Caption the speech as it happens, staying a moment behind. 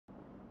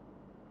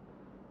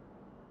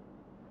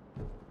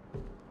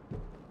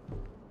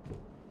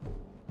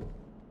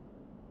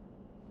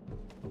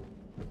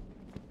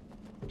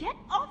Get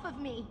off of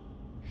me!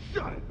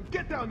 Shut it!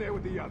 Get down there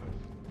with the others!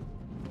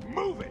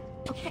 Move it!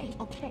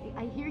 Okay,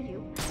 I hear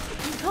you.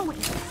 I'm going.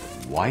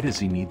 Why does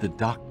he need the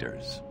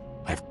doctors?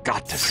 I've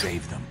got to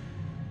save them.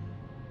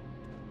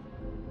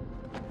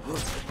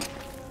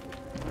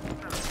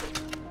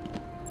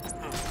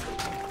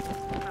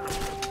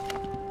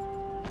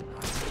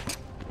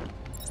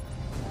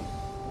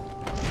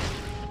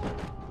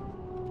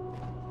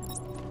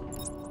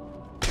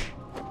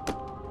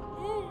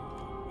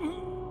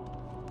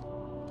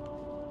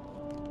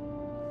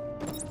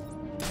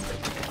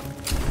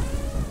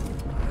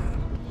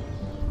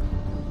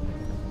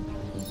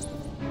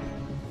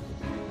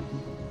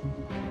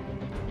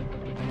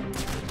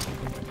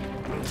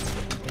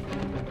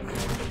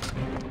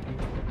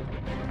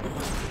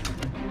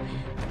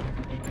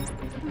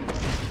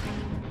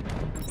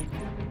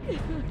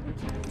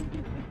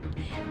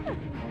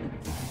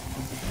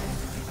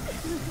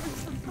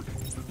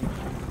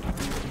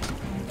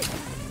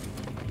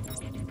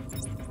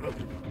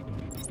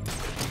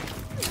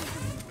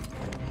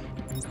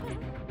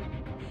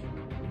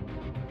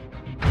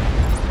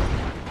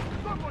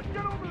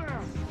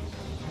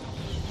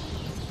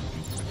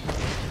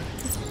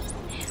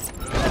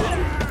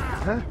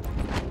 Huh?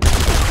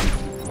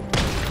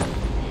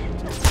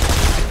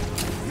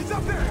 He's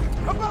up there!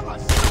 Above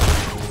us!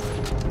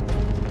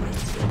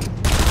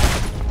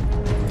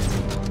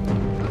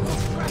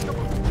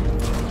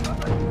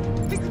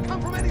 He could come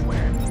from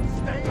anywhere!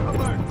 Stay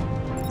alert!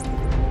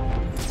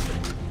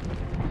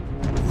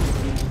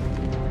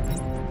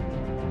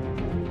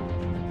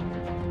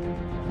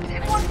 Is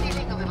anyone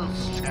feeling a little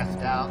stressed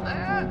out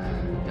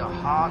there? Your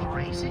heart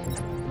racing?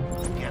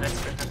 Get a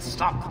grip and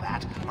stop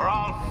that, or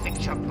I'll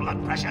fix your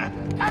blood pressure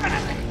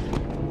permanently!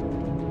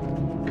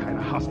 What kind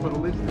of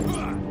hospital is this?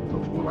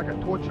 Looks more like a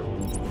torture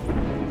room.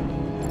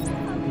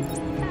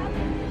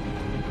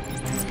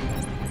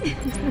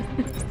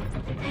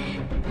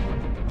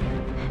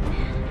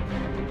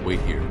 Wait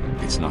here.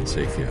 It's not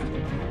safe yet.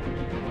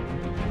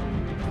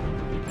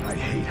 I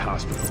hate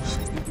hospitals.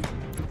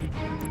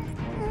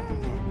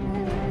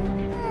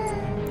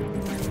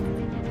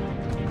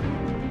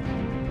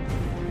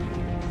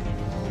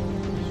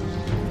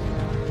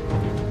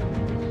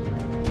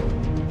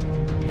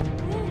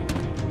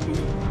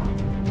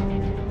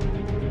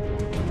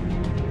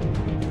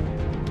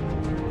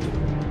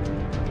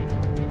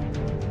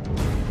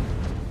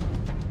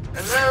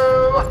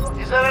 Hello?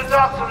 Is there a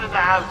doctor in the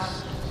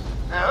house?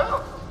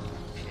 No?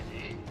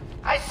 Pity.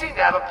 I seem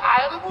to have a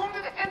pile of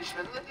wounded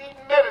henchmen that need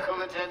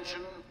medical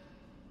attention.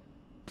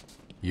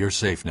 You're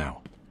safe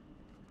now.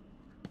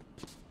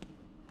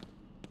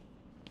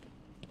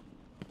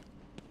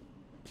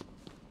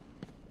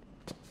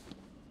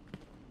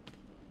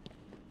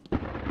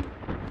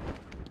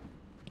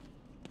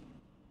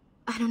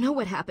 I don't know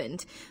what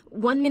happened.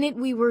 One minute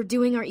we were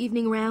doing our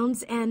evening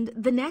rounds, and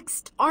the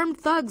next, armed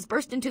thugs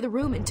burst into the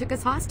room and took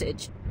us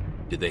hostage.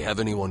 Did they have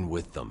anyone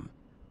with them?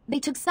 They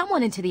took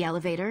someone into the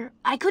elevator.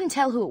 I couldn't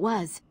tell who it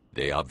was.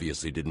 They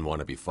obviously didn't want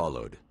to be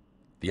followed.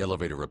 The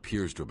elevator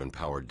appears to have been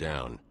powered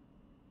down.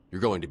 You're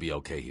going to be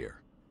okay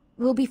here.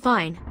 We'll be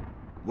fine.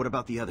 What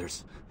about the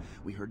others?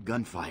 We heard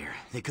gunfire.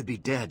 They could be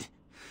dead.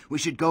 We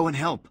should go and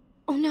help.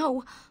 Oh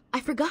no,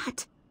 I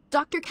forgot.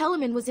 Dr.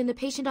 Kellerman was in the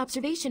patient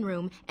observation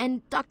room,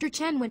 and Dr.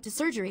 Chen went to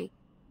surgery.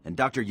 And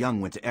Dr.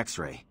 Young went to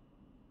X-ray.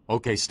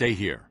 Okay, stay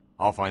here.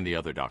 I'll find the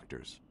other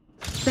doctors.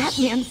 That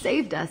man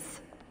saved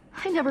us.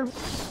 I never...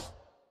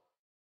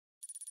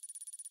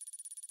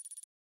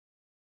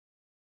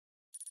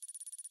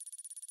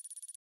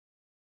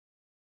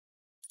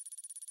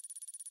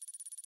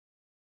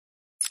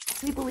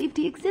 We believed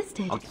he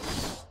existed.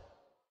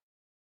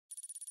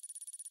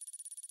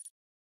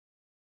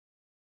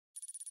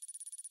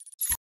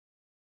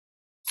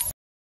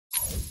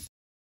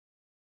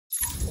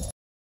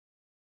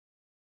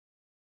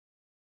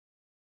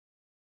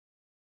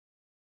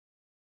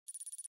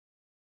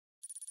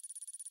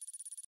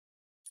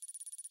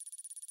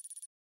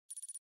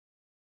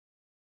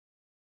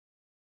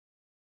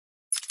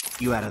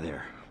 You out of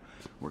there.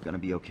 We're gonna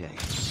be okay.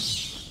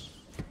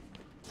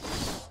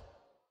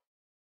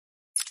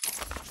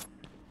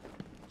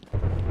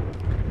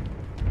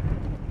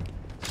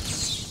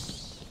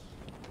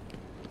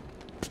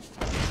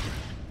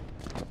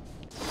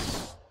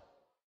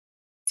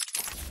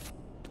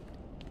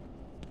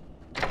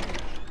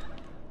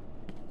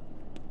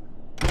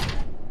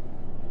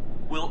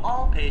 Will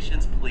all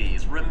patients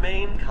please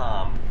remain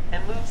calm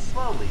and move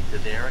slowly to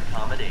their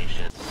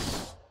accommodation?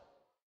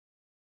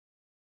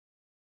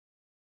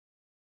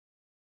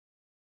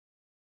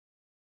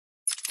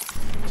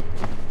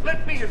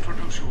 Let me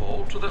introduce you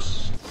all to the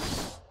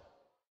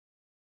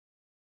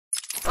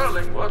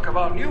sterling work of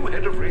our new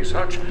head of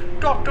research,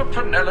 Dr.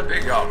 Penelope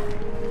Young.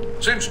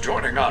 Since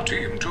joining our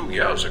team 2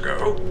 years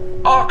ago,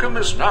 Arkham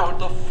is now at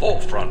the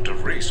forefront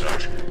of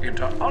research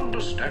into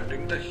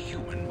understanding the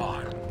human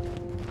mind.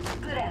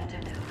 Good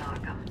afternoon,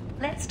 Arkham.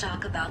 Let's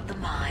talk about the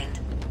mind.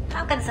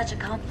 How can such a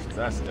complex...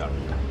 That's Dr.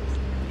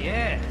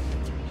 Yeah,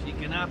 she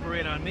can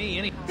operate on me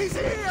any... He's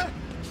here!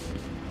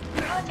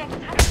 project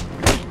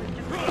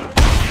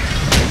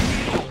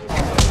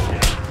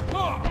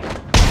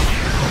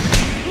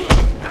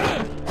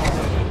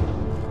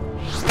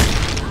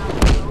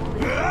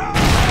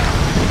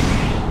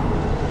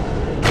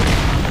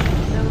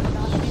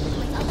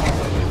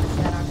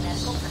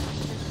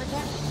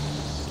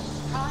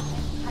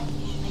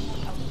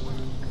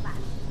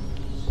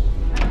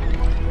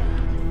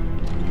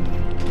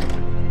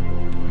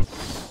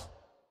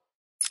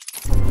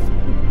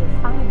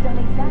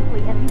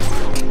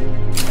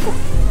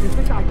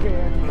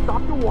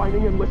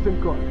And listen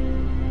good.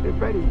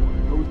 If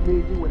anyone goes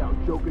near you without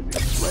Joker's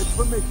express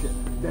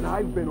permission, then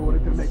I've been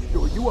ordered to make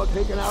sure you are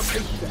taken out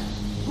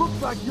ASAP.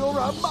 Looks like you're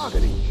a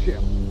bargaining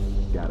chip.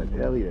 Gotta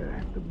tell you,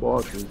 the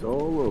boss is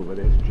all over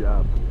this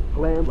job.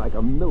 Planned like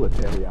a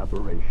military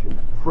operation.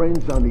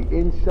 Friends on the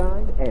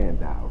inside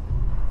and out.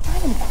 I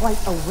am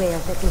quite aware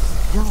that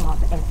this job,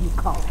 as you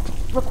call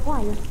it,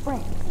 requires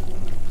friends.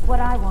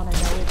 What I want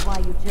to know is why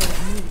you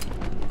chose me.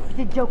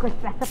 Did Joker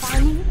specify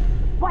me?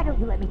 Why don't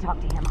you let me talk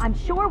to him? I'm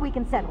sure we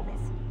can settle this.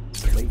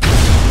 No! Please,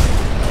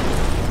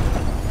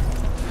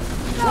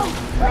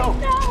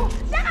 no!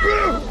 No!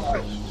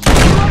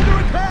 You're under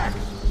attack!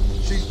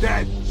 She's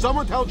dead.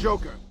 Someone tell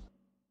Joker.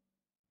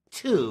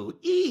 Too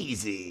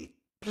easy.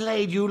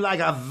 Played you like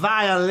a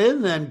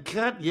violin and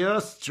cut your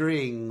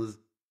strings.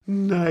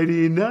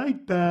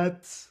 Nighty-night,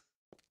 Bats.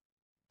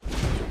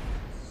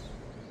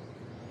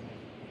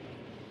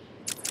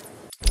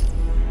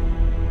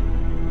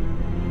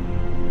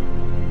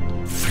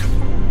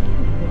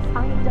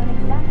 I have done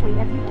exactly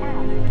as you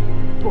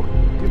asked. Look,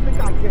 you think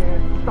I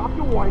can? Stop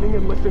your whining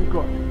and listen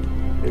good.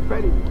 If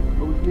anyone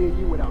goes near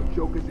you without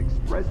Joker's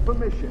express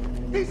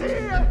permission, he's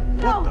here!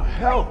 No! What the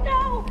hell? Please,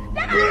 no!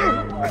 No!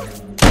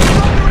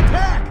 Under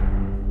attack!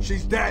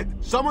 She's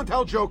dead. Someone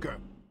tell Joker.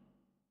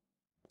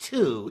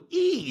 Too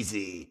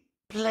easy.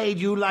 Played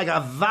you like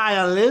a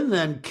violin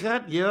and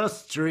cut your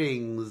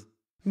strings.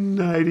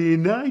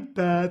 Nighty-night,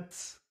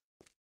 Bats.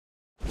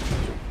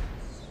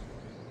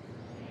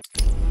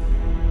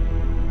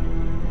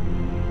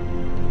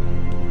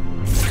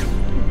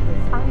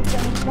 I've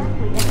done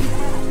exactly as you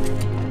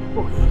asked.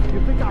 Look, you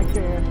think I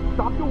can?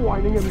 Stop your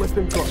whining and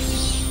listen good.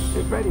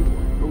 If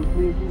anyone goes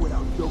near you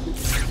without Joker's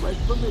express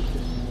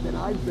permission, then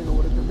I've been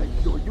ordered to make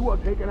sure you are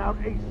taken out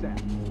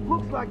ASAP.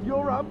 Looks like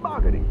you're a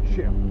bargaining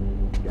chip.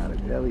 Gotta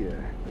tell you,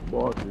 the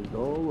boss is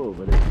all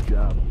over this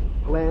job.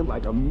 Planned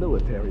like a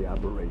military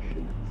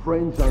operation.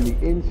 Friends on the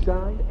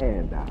inside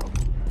and out.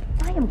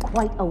 I am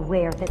quite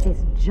aware that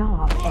this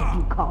job, as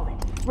you call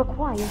it,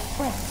 requires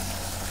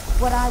friends.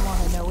 What I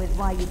want to know is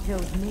why you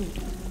chose me.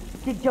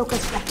 Did Joker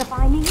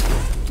specify me?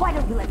 Why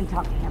don't you let me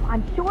talk to him?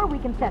 I'm sure we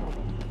can settle this.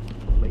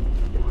 Lady,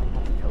 if I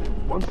have to tell you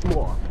once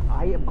more,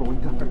 I am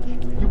going to hurt you.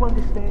 You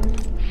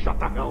understand? Shut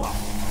the hell up.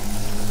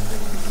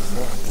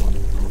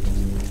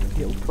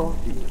 He'll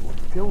talk to you.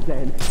 Till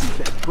then, keep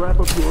that trap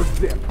of yours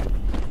zipped.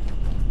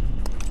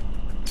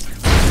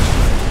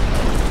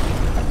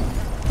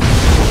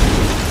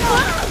 No!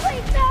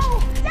 Please, no!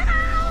 No!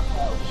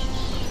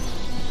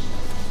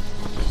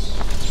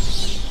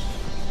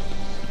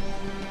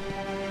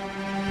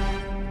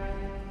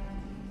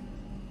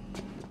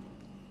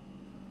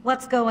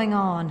 What's going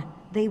on?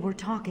 They were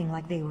talking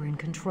like they were in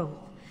control.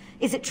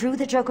 Is it true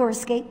that Joker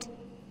escaped?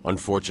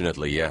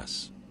 Unfortunately,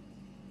 yes.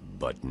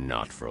 But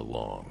not for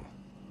long.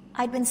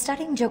 I'd been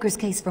studying Joker's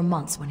case for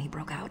months when he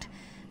broke out.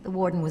 The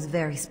warden was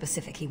very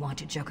specific he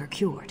wanted Joker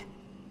cured.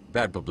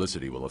 Bad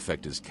publicity will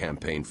affect his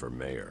campaign for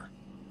mayor.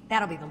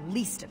 That'll be the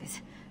least of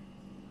it.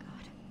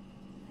 God,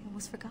 I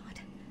almost forgot.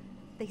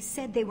 They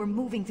said they were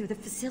moving through the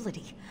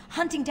facility,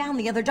 hunting down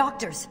the other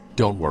doctors.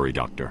 Don't worry,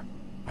 Doctor.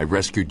 I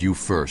rescued you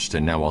first,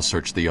 and now I'll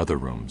search the other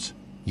rooms.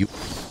 You...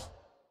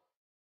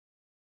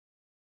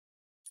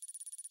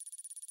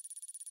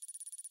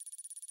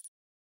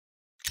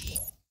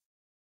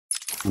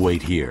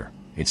 Wait here.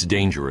 It's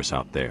dangerous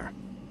out there.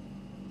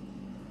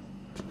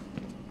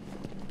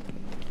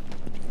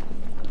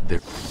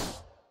 There's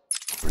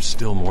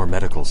still more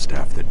medical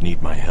staff that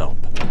need my help.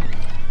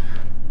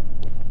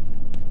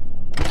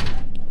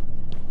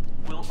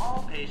 Will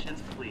all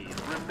patients please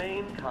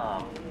remain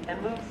calm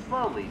and move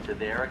slowly to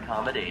their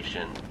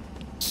accommodation?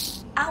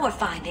 Our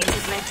findings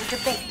have led to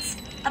debates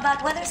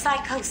about whether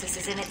psychosis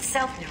is in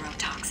itself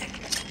neurotoxic,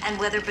 and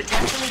whether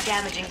potentially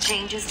damaging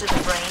changes to the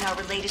brain are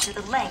related to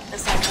the length of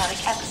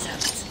psychotic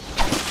episodes.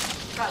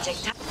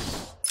 Project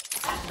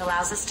Titan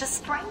allows us to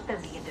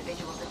strengthen the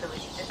individual's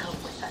ability to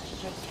cope with such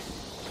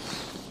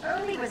changes.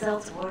 Early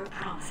results were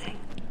promising,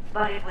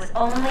 but it was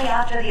only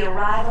after the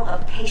arrival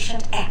of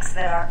Patient X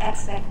that our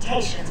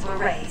expectations were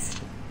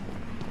raised.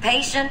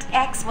 Patient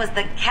X was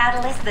the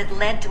catalyst that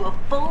led to a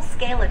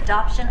full-scale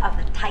adoption of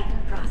the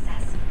Titan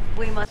process.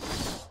 We must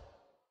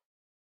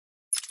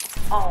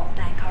all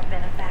thank our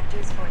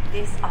benefactors for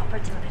this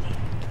opportunity.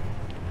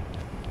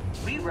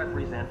 We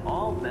represent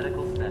all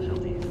medical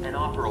specialties and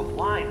offer a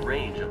wide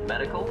range of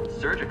medical,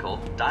 surgical,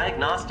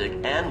 diagnostic,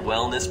 and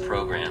wellness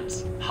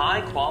programs.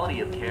 High quality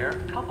of care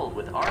coupled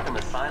with Arkham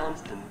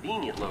Asylum's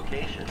convenient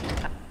location.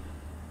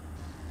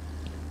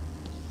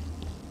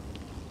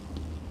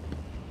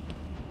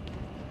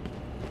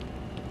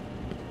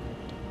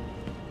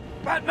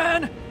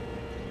 Batman!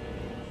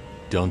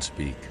 Don't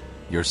speak.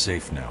 You're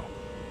safe now.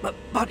 But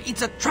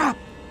it's a trap!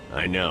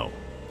 I know.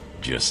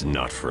 Just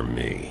not for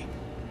me.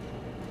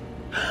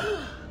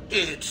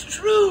 It's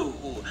true!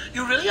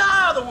 You really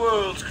are the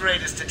world's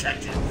greatest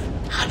detective!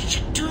 How did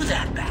you do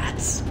that,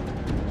 Bats?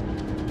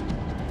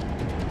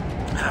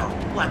 Oh,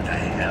 what the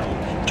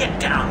hell? Get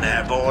down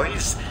there,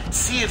 boys.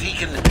 See if he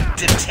can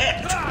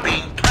detect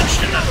being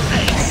punched in the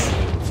face.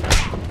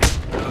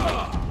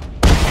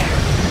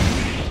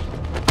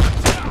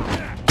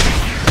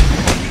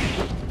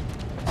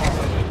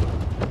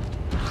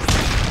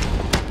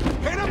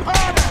 Hit him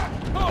harder!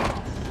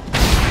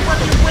 What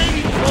are you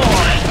waiting for?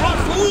 April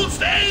Fool's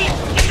Day?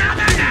 Get down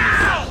there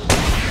now!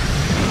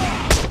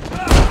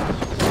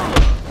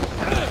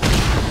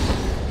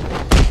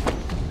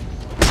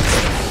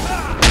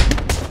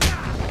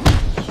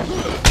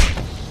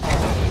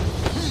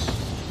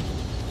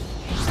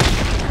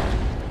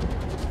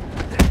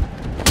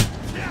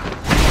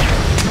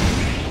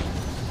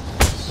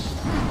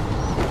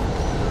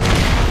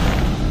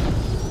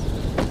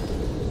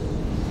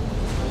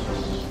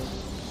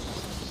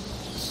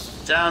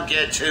 Don't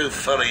get too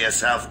full of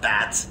yourself,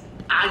 Bats.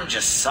 I'm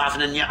just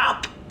softening you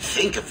up.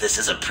 Think of this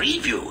as a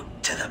preview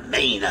to the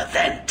main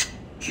event.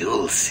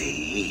 You'll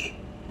see.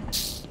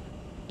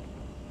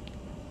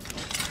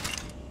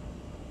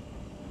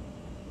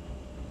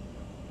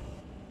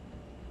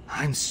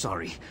 I'm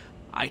sorry.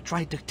 I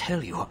tried to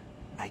tell you.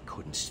 I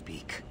couldn't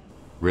speak.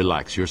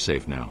 Relax, you're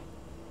safe now.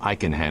 I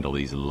can handle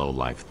these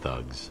low-life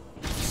thugs.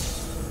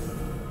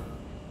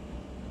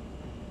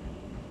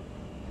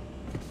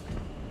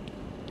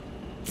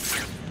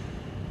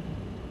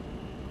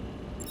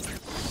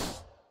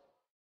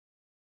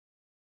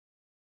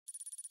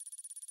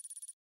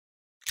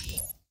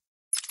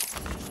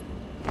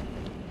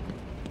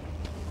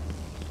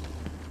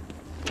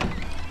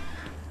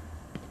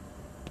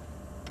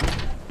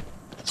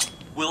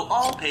 Will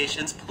all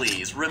patients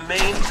please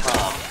remain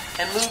calm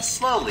and move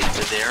slowly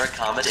to their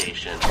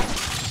accommodation?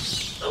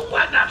 Oh,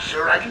 I'm not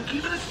sure I can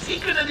keep it a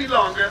secret any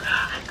longer.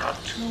 I've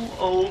got 2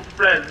 old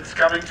friends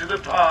coming to the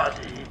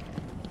party.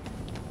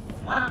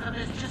 One of them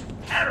is just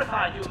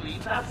terrified you'll leave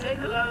without saying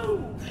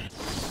hello.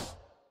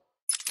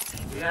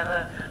 The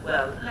other,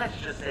 well, let's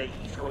just say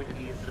he's going to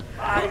be as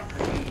surprised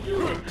to see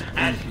you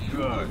as you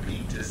will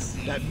be to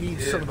see That mean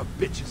him. son of a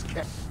bitch is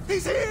cat.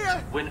 He's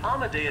here! When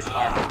Amadeus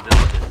Arkham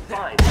visited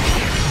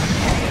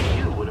finally,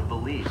 you would have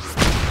believed.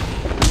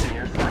 Using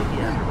your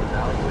psychiatric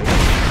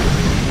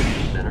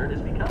evaluation, thinner it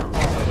has become.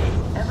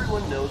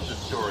 Everyone knows the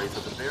stories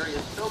of the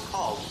various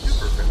so-called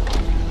super criminals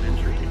who've been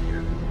treated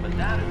here, but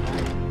that is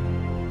only...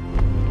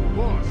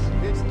 Boss,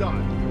 it's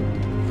done.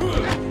 Go,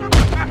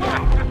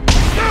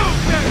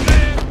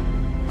 Batman!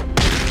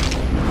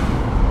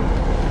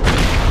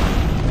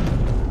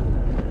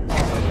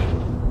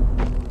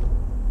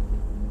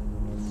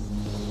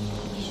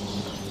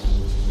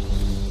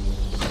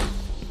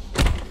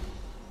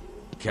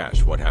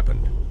 Cash, what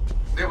happened?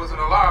 There was an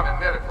alarm in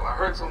medical. I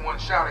heard someone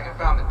shouting and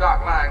found the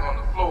doc lying on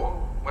the floor.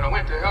 When I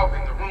went to help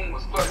him, the room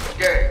was flooded with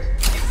gas.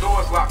 These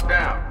doors locked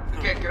down. We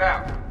can't get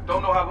out.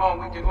 Don't know how long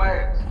we can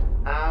last.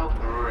 How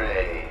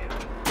brave.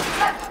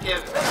 Let's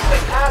give them the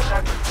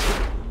cash.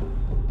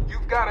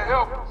 You've got to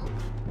help us.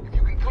 If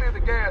you can clear the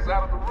gas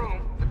out of the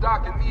room, the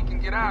doc and me can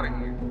get out of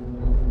here.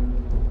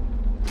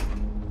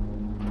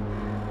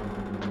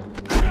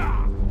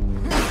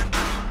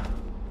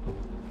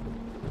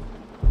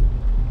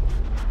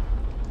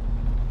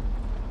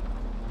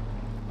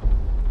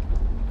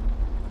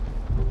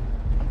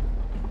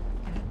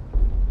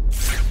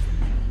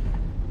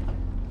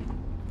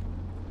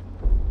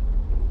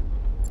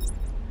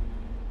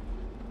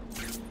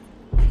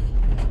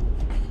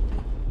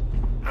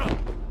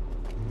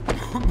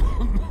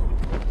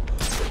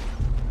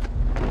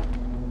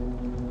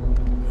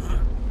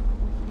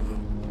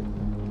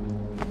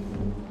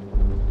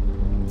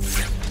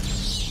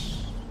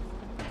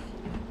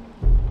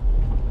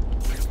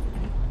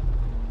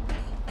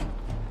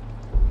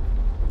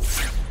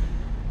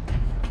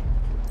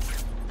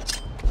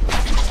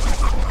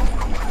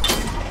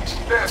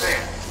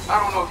 I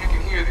don't know if you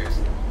can hear this.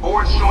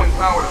 Board's showing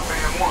power to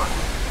fan 1.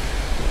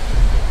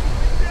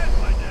 Dead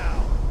by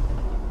now.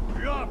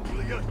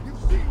 You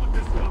see what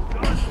this stuff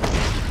does?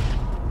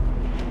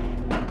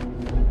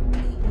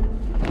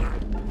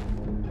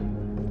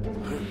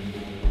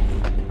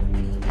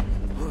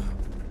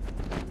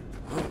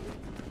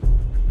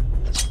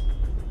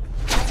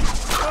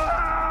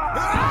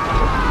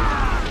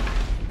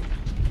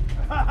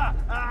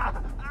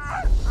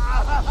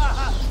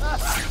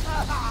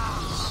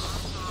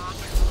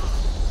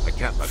 I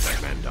can't let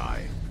that man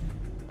die.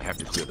 I have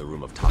to clear the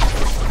room of toxins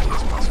as quickly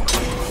as possible.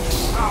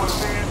 Power to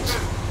fan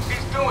 2.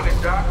 He's doing it,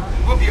 Doc.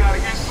 We'll be out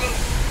of here soon.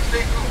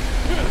 Stay cool.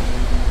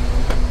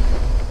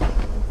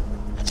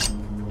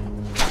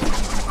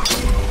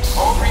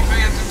 All 3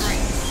 fans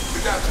agree. We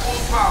got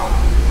full power. The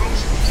room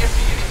should be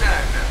empty any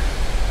time now.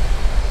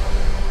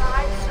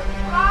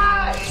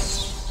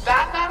 Surprise!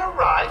 Batman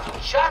arrives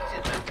just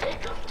in the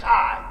nick of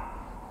time.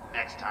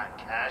 Next time,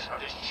 Cash, I'll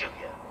just shoot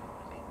you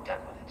and be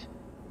done with it.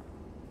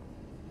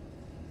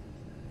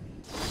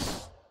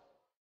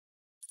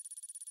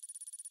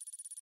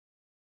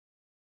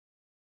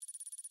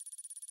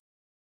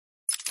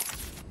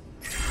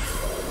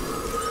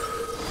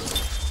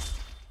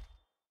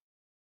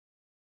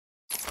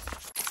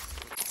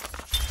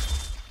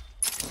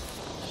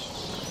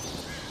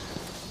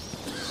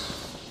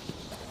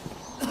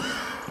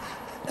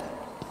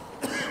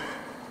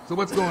 So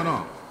what's going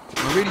on?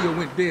 My radio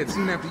went dead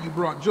soon after you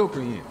brought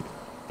Joker in.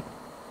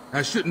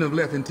 I shouldn't have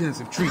left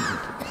intensive treatment.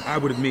 I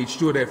would have made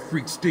sure that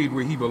freak stayed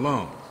where he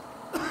belongs.